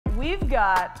we've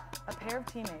got a pair of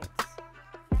teammates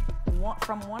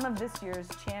from one of this year's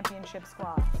championship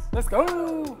squads. Let's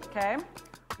go. Okay.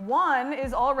 One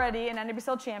is already an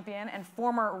NWSL champion and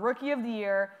former Rookie of the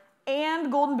Year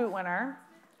and Golden Boot winner.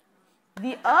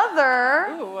 The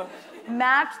other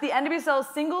matched the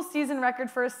NWSL single season record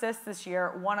for assists this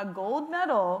year, won a gold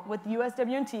medal with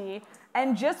USWNT,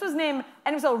 and just was named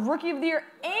NWSL Rookie of the Year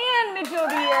and Midfield of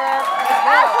the Year.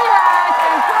 Ashley Hatch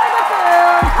and Croix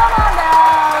Bethune, come on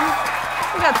down.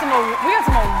 We got some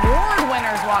award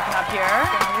winners walking up here.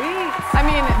 I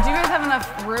mean, do you guys have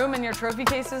enough room in your trophy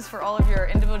cases for all of your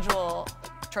individual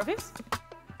trophies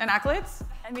and accolades?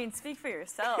 I mean, speak for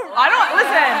yourself.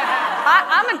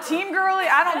 I'm a team girly.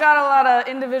 I don't got a lot of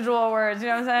individual words, you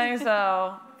know what I'm saying?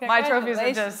 So my trophies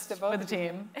are just with the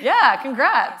team. Yeah,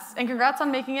 congrats. And congrats on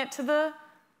making it to the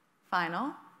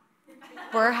final.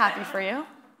 We're happy for you.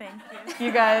 Thank you.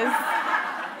 You guys.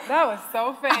 That was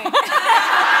so fake.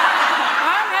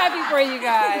 I'm happy for you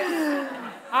guys.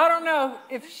 I don't know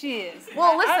if she is.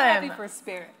 Well, listen. I'm happy for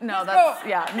Spirit. No, that's,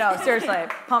 yeah, no, seriously.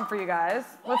 Pump for you guys.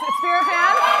 What's it, Spirit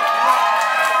fan?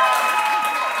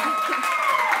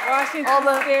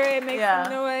 Washington Spirit, make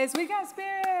some noise. We got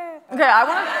Spirit. Okay,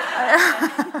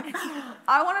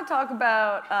 I want to talk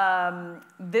about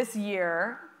this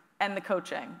year and the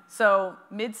coaching. So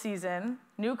mid-season,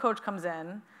 new coach comes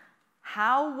in.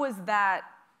 How was that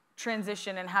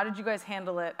transition, and how did you guys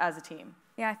handle it as a team?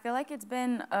 Yeah, I feel like it's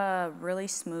been a really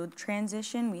smooth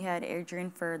transition. We had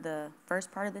Adrian for the first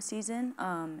part of the season,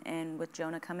 and with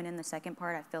Jonah coming in the second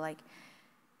part, I feel like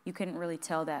you couldn't really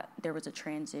tell that there was a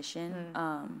transition.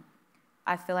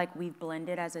 I feel like we've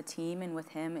blended as a team, and with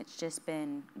him, it's just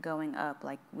been going up.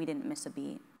 Like, we didn't miss a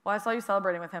beat. Well, I saw you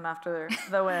celebrating with him after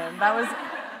the win. That was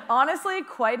honestly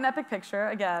quite an epic picture.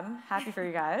 Again, happy for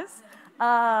you guys.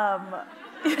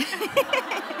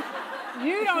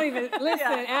 You don't even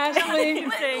listen, Ashley.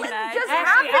 Just Ashley, I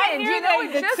happened. hear You know, that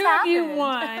it the just two happened. of you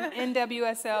won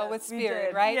NWSL with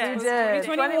Spirit, right? Yeah, It you was did.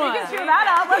 2021. You can cheer that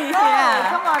up. Let's go.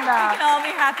 Come on now. We can all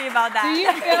be happy about that. Do you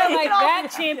feel like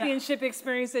that championship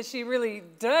experience that she really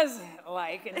does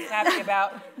like and is happy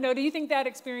about? No, do you think that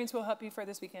experience will help you for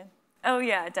this weekend? Oh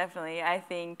yeah, definitely. I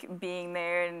think being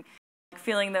there and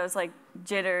feeling those like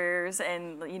jitters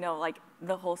and, you know, like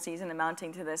the whole season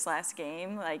amounting to this last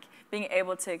game, like being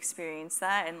able to experience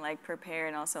that and like prepare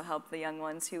and also help the young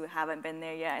ones who haven't been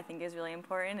there yet, I think is really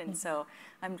important. And so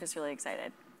I'm just really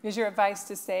excited. Is your advice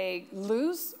to stay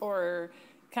loose or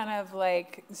kind of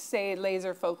like stay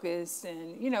laser focused?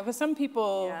 And, you know, because some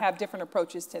people have different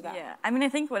approaches to that. Yeah, I mean, I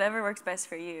think whatever works best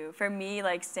for you. For me,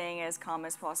 like staying as calm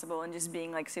as possible and just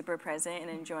being like super present and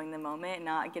enjoying the moment,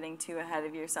 not getting too ahead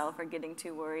of yourself or getting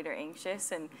too worried or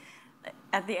anxious. And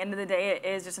at the end of the day, it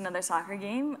is just another soccer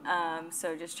game.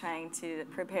 So just trying to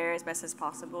prepare as best as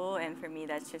possible. And for me,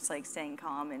 that's just like staying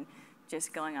calm and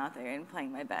just going out there and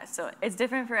playing my best. So it's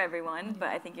different for everyone, but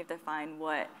I think you have to find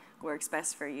what works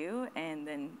best for you and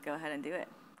then go ahead and do it.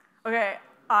 Okay,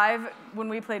 when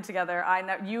we played together,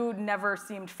 you never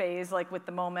seemed fazed, like with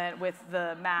the moment, with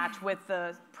the match, with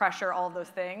the pressure, all those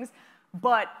things.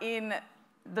 But in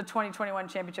the 2021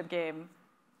 championship game,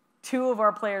 2 of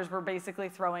our players were basically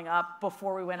throwing up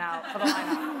before we went out for the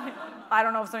lineup. I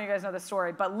don't know if some of you guys know this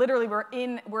story, but literally are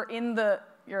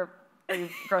you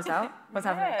grossed out? What's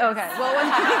happening? Yes. Okay, well, what's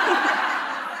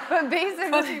happening? But basically,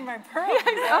 Touching my pearl.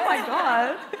 oh my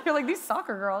God. You're like, these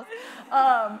soccer girls.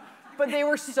 But they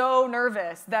were so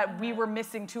nervous that we were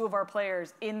missing 2 of our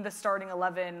players in the starting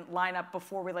 11 lineup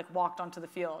before we like walked onto the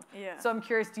field. Yeah. So I'm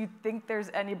curious, do you think there's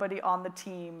anybody on the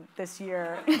team this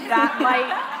year that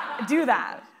might do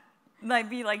that? Might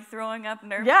be like throwing up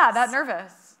nervous. Yeah, that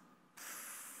nervous.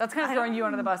 That's kind of throwing you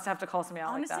under the bus to have to call somebody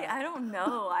out Honestly, like that. I don't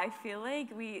know. I feel like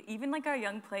even like our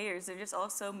young players, they're just all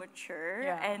so mature.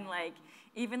 Yeah. And like,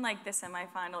 even like the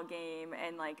semifinal game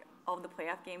and like all the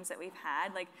playoff games that we've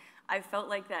had, like I felt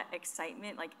like that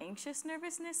excitement, like anxious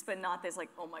nervousness, but not this like,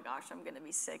 oh my gosh, I'm gonna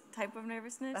be sick type of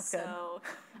nervousness. That's good. So,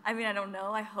 I mean, I don't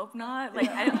know. I hope not. Like,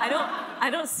 I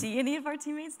don't see any of our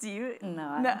teammates. Do you? No,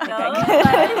 I No. don't think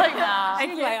I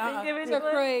can't think of So,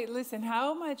 anyone. Croix, listen,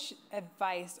 how much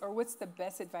advice or what's the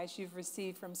best advice you've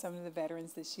received from some of the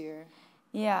veterans this year?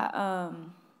 Yeah,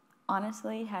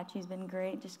 honestly, Hatchie's been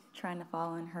great, just trying to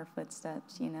follow in her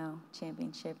footsteps, you know,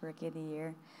 championship, Rookie of the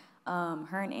Year.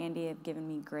 Her and Andy have given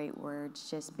me great words,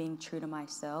 just being true to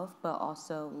myself, but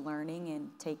also learning and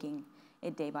taking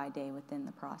it day by day within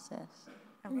the process.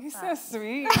 You're so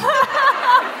sweet.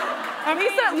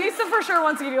 Lisa for sure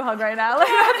wants to give you a hug right now. Like,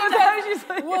 that's what she's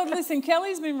like. Well, listen,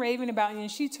 Kelley's been raving about you,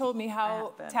 and she told me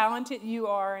how talented you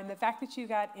are, and the fact that you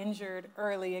got injured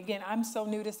early. Again, I'm so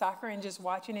new to soccer and just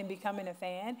watching and becoming a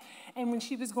fan. And when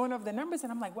she was going over the numbers,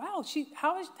 and I'm like, wow,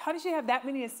 how did she have that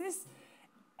many assists?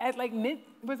 At like mid,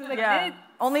 was it like mid?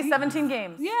 Only 17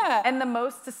 games. Yeah. And the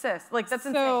most assists. Like, that's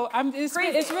insane. So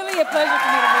it's really a pleasure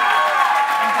for me to meet you.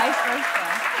 And vice versa.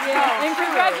 Yeah, and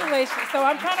congratulations. So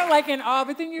I'm kind of like in awe,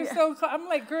 but then you're I'm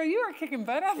like, girl, you are kicking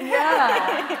butt out there.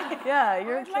 Yeah,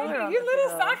 you're a killer. You little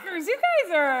suckers, you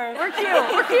guys are. We're cute.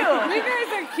 You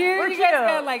guys are cute. You guys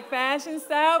got like fashion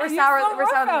style. We're sour,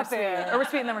 we're sweet. Or we're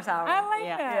sweet and then we're sour. I like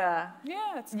that.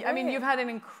 Yeah, it's great. I mean, you've had an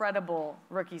incredible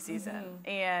rookie season,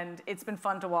 and it's been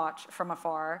fun to watch from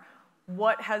afar.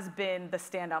 What has been the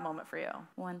standout moment for you?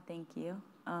 One, thank you.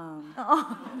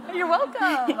 You're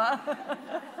welcome.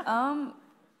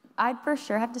 I'd for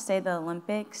sure have to say the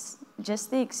Olympics, just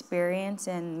the experience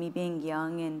and me being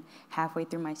young and halfway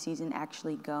through my season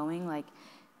actually going, like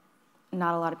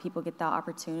not a lot of people get that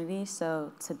opportunity.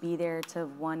 So to be there to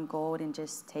have won gold and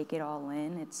just take it all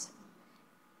in, it's,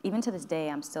 even to this day,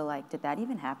 I'm still like, did that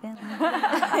even happen?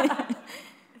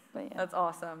 But yeah. That's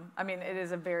awesome. I mean, it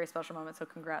is a very special moment, so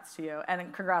congrats to you.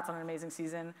 And congrats on an amazing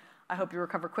season. I hope you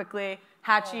recover quickly.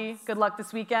 Hatchie, good luck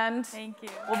this weekend. Thank you.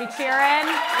 We'll be cheering.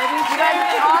 You guys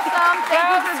are awesome. Thank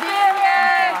you for being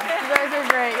here. You guys are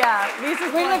great. Yeah.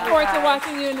 We look forward to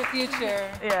watching you in the future.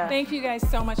 Yeah. Thank you guys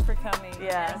so much for coming.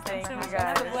 Yeah, thank you so much.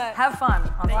 guys. Have Have fun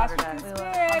on Saturday.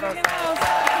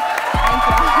 Good.